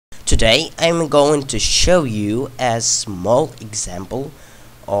Today I'm going to show you a small example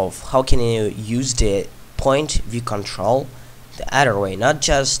of how can you use the point view control the other way, not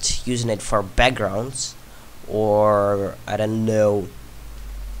just using it for backgrounds or I don't know,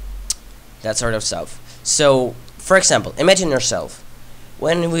 that sort of stuff. So for example, imagine yourself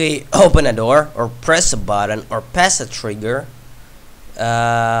when we open a door or press a button or press a trigger,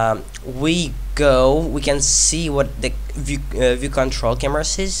 we can see what the view control camera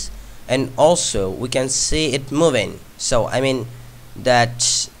sees, and also we can see it moving. So I mean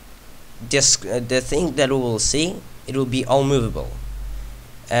that this the thing that we will see, it will be all movable.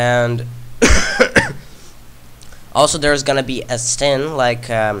 And also there's gonna be a stand like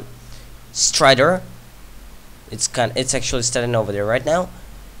Strider. It's actually standing over there right now,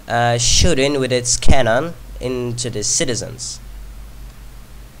 shooting with its cannon into the citizens.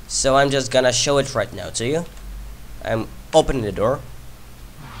 So I'm just gonna show it right now to you. I'm opening the door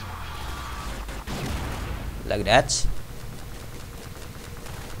like that,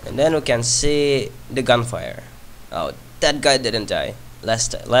 and then we can see the gunfire. Oh, that guy didn't die.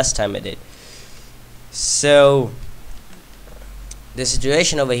 Last time I did. So the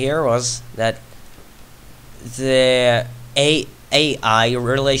situation over here was that the AI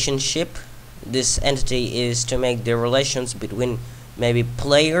relationship, this entity is to make the relations between maybe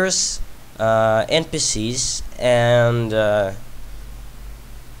players, NPCs, and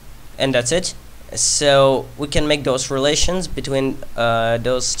that's it. So we can make those relations between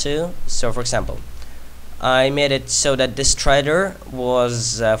those two. So for example, I made it so that this Strider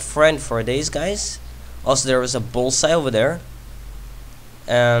was a friend for these guys. Also there was a bullseye over there,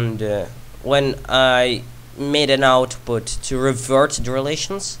 and when I made an output to revert the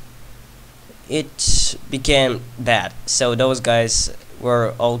relations, it became bad. So those guys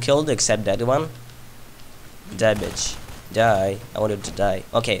were all killed except that one. That bitch. Die. I wanted to die.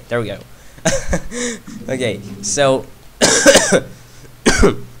 Okay, there we go. Okay, so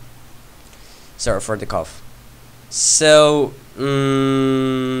sorry for the cough. So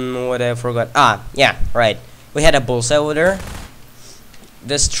what I forgot. Yeah, right. We had a bullseye over there.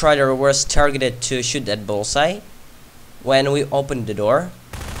 This Strider was targeted to shoot that bullseye. When we opened the door,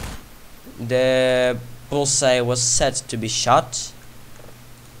 the bullseye was set to be shot.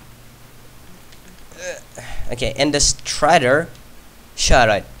 Okay, and the Strider shot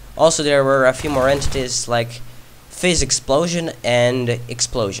it. Also there were a few more entities like phase explosion and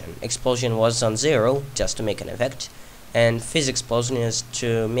explosion. Explosion was on 0 just to make an effect, and phase explosion is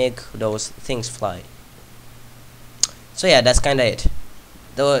to make those things fly. So yeah, that's kinda it.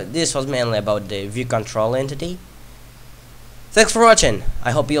 Though this was mainly about the view control entity. Thanks for watching.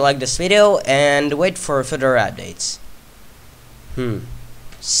 I hope you liked this video and wait for further updates.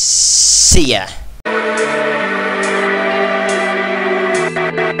 See ya.